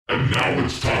And now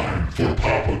it's time for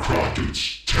Papa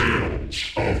Crockett's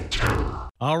Tales of Terror.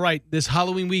 All right, this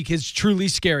Halloween week is truly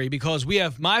scary because we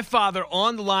have my father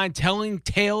on the line telling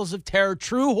tales of terror,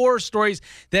 true horror stories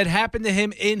that happened to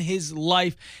him in his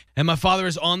life. And my father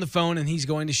is on the phone, and he's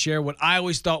going to share what I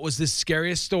always thought was the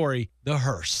scariest story, the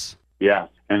hearse. Yes,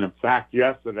 and in fact,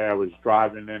 yesterday I was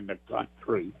driving in the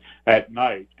country at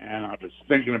night, and I was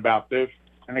thinking about this,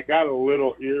 and it got a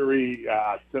little eerie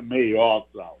to me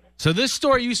also. So this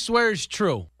story you swear is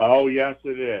true? Oh, yes,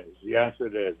 it is. Yes,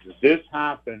 it is. This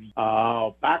happened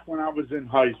back when I was in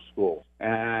high school,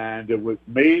 and it was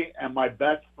me and my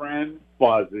best friend,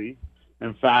 Fuzzy.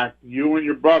 In fact, you and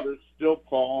your brother still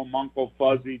call him Uncle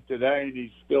Fuzzy today, and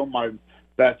he's still my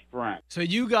best friend. So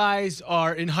you guys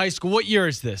are in high school. What year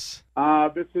is this?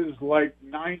 This is like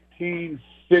 1967.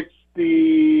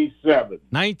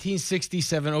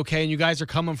 1967, okay. And you guys are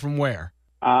coming from where?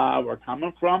 We're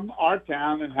coming from our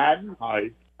town in Haddon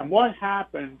Heights. And what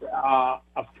happened, a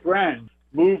friend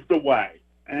moved away,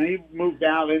 and he moved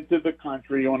out into the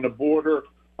country on the border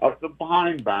of the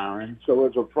Pine Barrens. So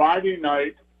it was a Friday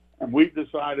night, and we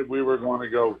decided we were going to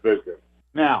go visit.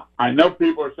 Now, I know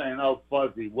people are saying, oh,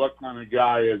 Fuzzy, what kind of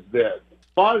guy is this?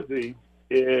 Fuzzy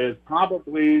is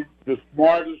probably the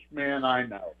smartest man I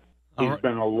know. He's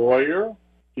been a lawyer,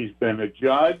 he's been a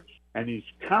judge, and he's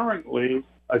currently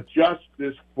a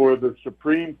justice for the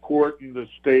Supreme Court in the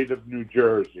state of New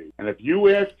Jersey. And if you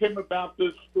ask him about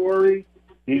this story,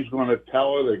 he's going to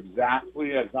tell it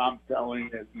exactly as I'm telling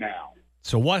it now.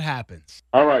 So what happens?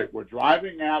 All right, we're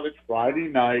driving out. It's Friday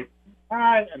night.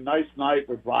 A nice night.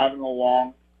 We're driving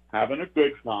along, having a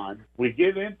good time. We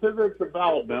get into the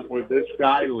development where this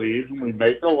guy leaves, and we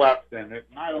make a left in it.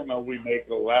 And I don't know, we make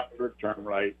a left or turn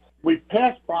right. We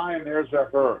pass by, and there's a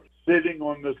hearse sitting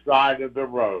on the side of the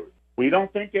road. We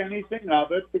don't think anything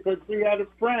of it because we had a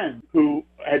friend who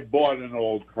had bought an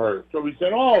old hearse. So we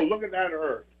said, oh, look at that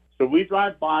hearse. So we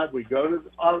drive by, we go to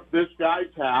this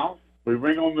guy's house, we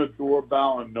ring on the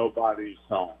doorbell, and nobody's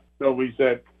home. So we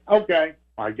said, okay,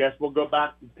 I guess we'll go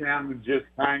back to town and just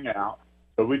hang out.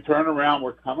 So we turn around,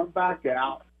 we're coming back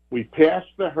out. We pass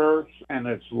the hearse, and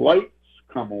its lights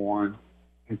come on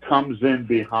and comes in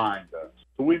behind us.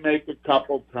 So we make a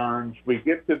couple turns. We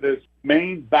get to this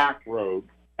main back road,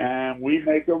 and we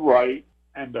make a right,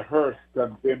 and the hearse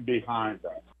comes in behind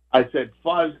us. I said,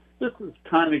 Fuzz, this is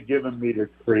kind of giving me the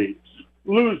creeps.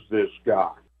 Lose this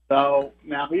guy. So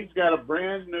now he's got a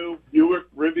brand new Buick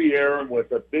Riviera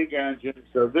with a big engine,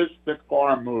 so the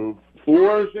car moves,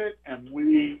 floors it, and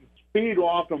we speed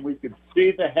off, and we could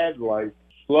see the headlights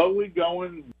slowly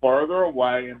going farther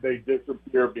away, and they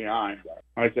disappear behind us.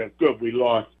 I said, good, we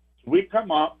lost. So we come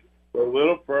up a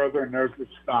little further, and there's a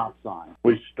stop sign.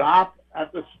 We stop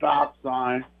at the stop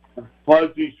sign, and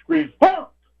Fuzzy screams, oh,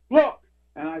 look!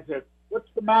 And I said, what's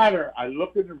the matter? I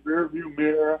look in the rearview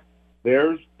mirror.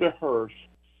 There's the hearse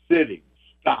sitting,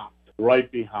 stopped,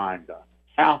 right behind us.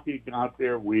 How he got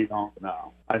there, we don't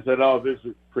know. I said, oh, this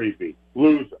is creepy.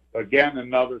 Lose him. Again,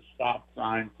 another stop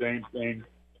sign, same thing.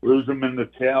 Lose him in the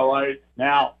taillight.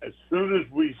 Now, as soon as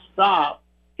we stop,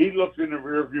 he looks in the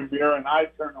rearview mirror, and I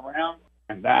turn around,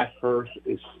 and that hearse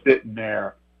is sitting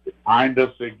there behind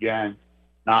us again,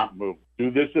 not moving.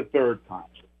 Do this a third time.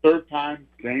 Third time,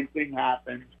 same thing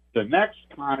happens. The next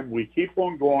time, we keep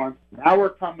on going. Now we're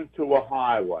coming to a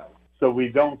highway, so we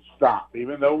don't stop.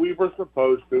 Even though we were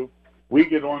supposed to, we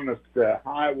get on the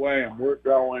highway, and we're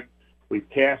going. We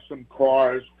pass some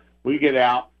cars. We get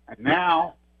out, and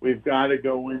now we've got to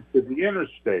go into the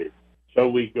interstate. So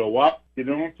we go up, get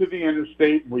onto the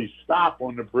interstate, and we stop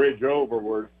on the bridge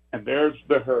overward, and there's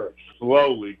the hearse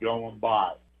slowly going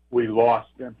by. We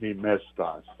lost him. He missed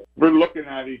us. We're looking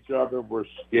at each other. We're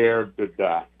scared to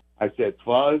death. I said,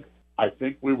 Fuzz, I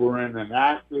think we were in an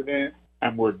accident,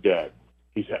 and we're dead.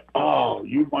 He said, oh,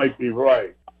 you might be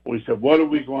right. We said, what are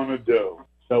we going to do?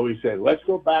 So he said, let's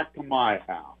go back to my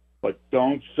house, but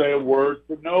don't say a word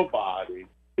to nobody,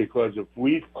 because if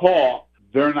we call,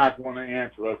 they're not going to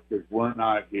answer us because we're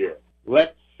not here.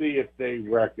 Let's see if they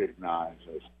recognize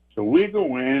us. So we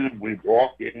go in, and we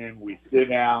walk in, we sit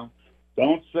down.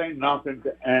 Don't say nothing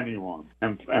to anyone.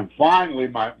 And finally,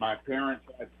 my parents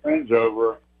had friends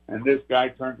over, and this guy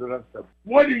turns to us and said,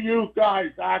 what are you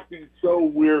guys acting so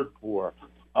weird for?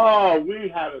 Oh, we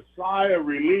had a sigh of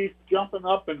relief, jumping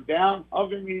up and down,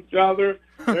 hugging each other.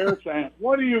 They're saying,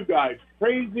 what are you guys,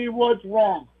 crazy? What's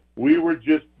wrong? We were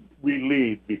just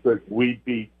relieved because we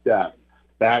beat death.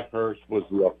 That hearse was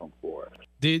looking for us.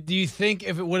 Do you think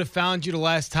if it would have found you the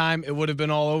last time, it would have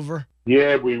been all over?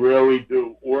 Yeah, we really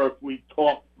do. Or if we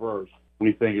talked first,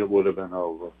 we think it would have been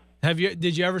over.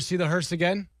 Did you ever see the hearse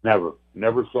again?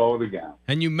 Never saw it again.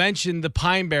 And you mentioned the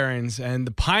Pine Barrens, and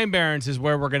the Pine Barrens is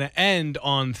where we're going to end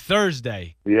on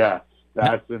Thursday. Yes,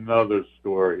 that's another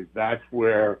story. That's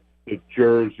where the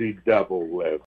Jersey Devil lives.